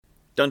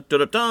Dun dun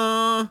dun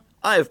dun!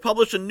 I've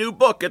published a new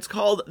book. It's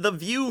called The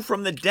View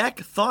from the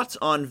Deck, Thoughts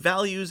on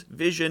Values,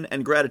 Vision,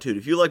 and Gratitude.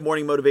 If you like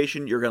morning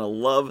motivation, you're going to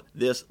love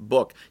this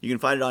book. You can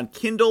find it on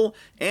Kindle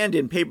and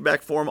in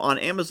paperback form on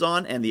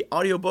Amazon, and the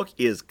audiobook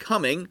is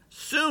coming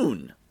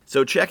soon.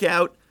 So check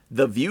out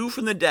The View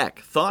from the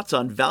Deck, Thoughts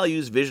on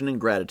Values, Vision, and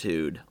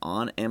Gratitude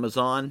on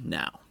Amazon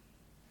now.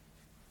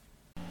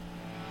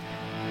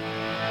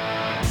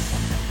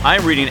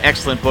 I'm reading an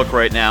excellent book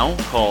right now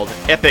called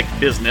Epic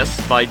Business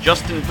by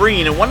Justin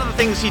Breen, and one of the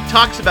things he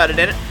talks about in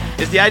it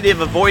is the idea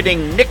of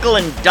avoiding nickel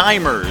and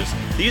dimers.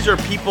 These are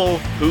people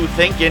who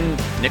think in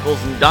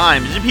nickels and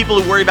dimes. These are people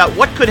who worry about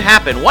what could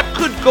happen, what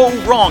could go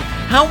wrong,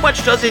 how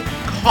much does it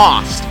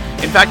cost.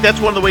 In fact, that's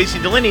one of the ways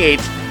he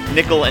delineates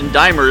nickel and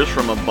dimers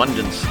from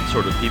abundance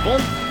sort of people,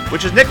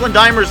 which is nickel and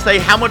dimers say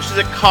how much does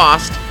it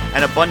cost,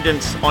 and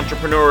abundance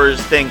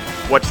entrepreneurs think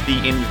what's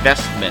the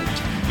investment.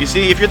 You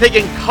see, if you're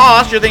thinking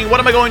cost, you're thinking, what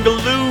am I going to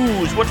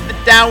lose? What's the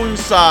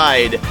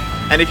downside?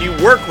 And if you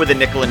work with a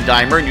nickel and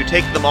dimer and you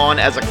take them on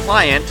as a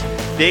client,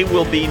 there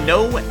will be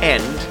no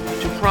end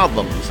to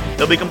problems.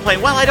 They'll be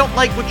complaining, well, I don't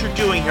like what you're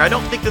doing here. I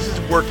don't think this is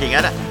working.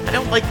 I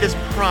don't like this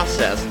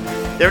process.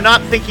 They're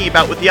not thinking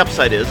about what the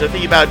upside is. They're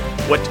thinking about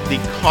what the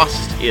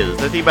cost is.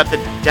 They're thinking about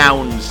the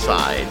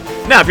downside.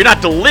 Now, if you're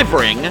not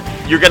delivering,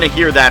 you're going to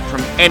hear that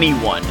from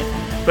anyone.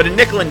 But a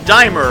nickel and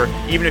dimer,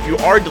 even if you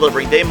are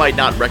delivering, they might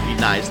not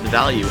recognize the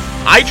value.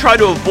 I try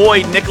to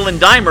avoid nickel and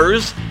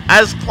dimers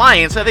as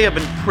clients. I think I've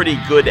been pretty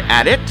good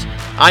at it.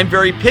 I'm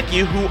very picky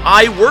who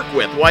I work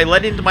with, who I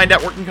let into my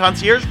Networking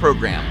Concierge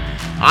program.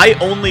 I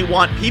only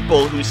want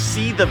people who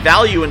see the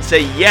value and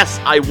say, yes,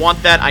 I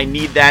want that, I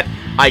need that,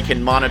 I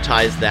can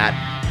monetize that.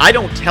 I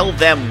don't tell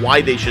them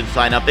why they should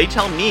sign up. They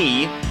tell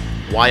me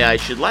why I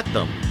should let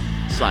them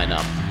sign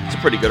up. It's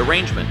a pretty good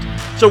arrangement.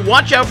 So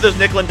watch out for those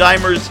nickel and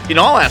dimers in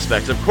all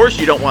aspects. Of course,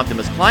 you don't want them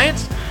as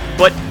clients,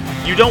 but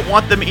you don't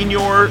want them in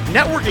your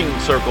networking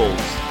circles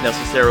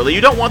necessarily.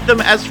 You don't want them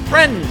as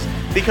friends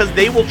because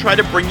they will try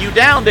to bring you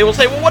down. They will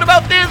say, well, what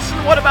about this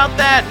and what about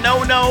that?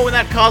 No, and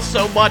that costs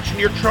so much and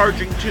you're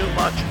charging too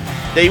much.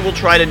 They will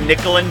try to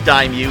nickel and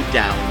dime you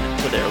down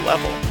to their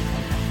level.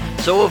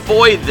 So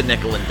avoid the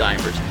nickel and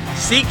dimers.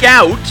 Seek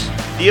out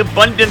the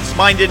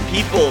abundance-minded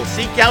people.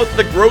 Seek out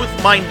the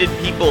growth-minded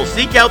people.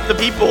 Seek out the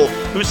people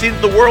who see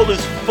that the world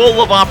is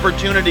full of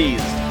opportunities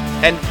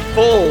and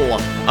full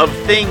of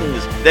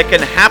things that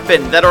can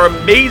happen that are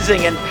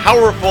amazing and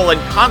powerful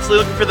and constantly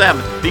looking for them,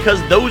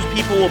 because those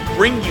people will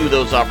bring you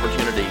those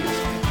opportunities.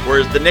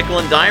 Whereas the nickel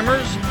and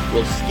dimers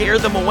will scare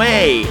them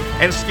away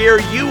and scare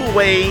you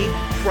away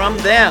from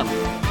them.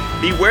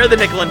 Beware the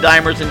nickel and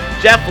dimers, and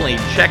definitely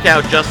check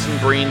out Justin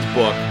Breen's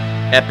book,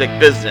 Epic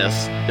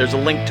Business. There's a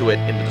link to it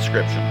in the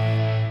description.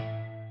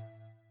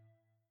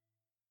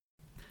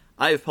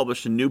 I have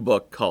published a new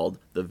book called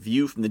The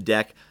View from the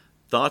Deck,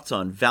 Thoughts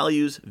on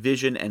Values,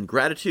 Vision, and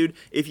Gratitude.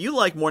 If you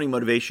like morning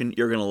motivation,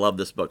 you're going to love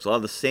this book. It's a lot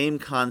of the same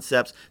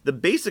concepts. The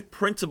basic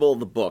principle of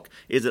the book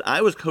is that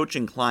I was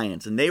coaching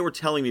clients, and they were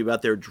telling me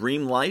about their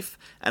dream life,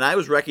 and I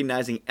was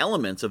recognizing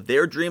elements of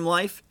their dream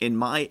life in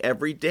my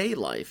everyday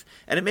life.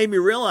 And it made me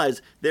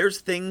realize there's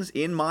things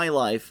in my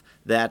life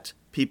that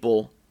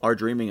people are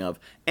dreaming of.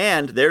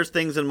 And there's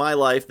things in my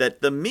life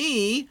that the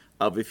me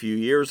of a few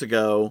years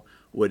ago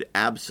would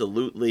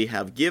absolutely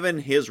have given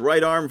his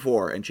right arm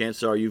for, and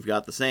chances are you've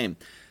got the same.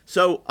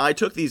 So I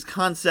took these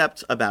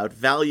concepts about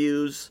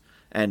values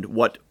and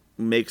what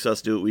makes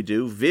us do what we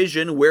do,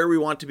 vision, where we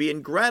want to be,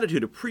 and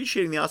gratitude,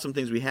 appreciating the awesome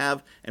things we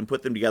have, and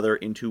put them together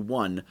into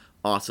one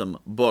awesome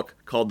book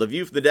called The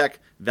View from the Deck,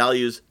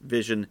 Values,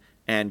 Vision,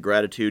 and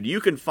Gratitude.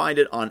 You can find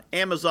it on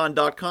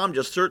Amazon.com.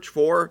 Just search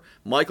for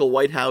Michael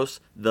Whitehouse,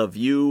 The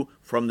View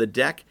from the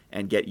Deck,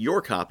 and get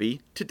your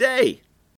copy today.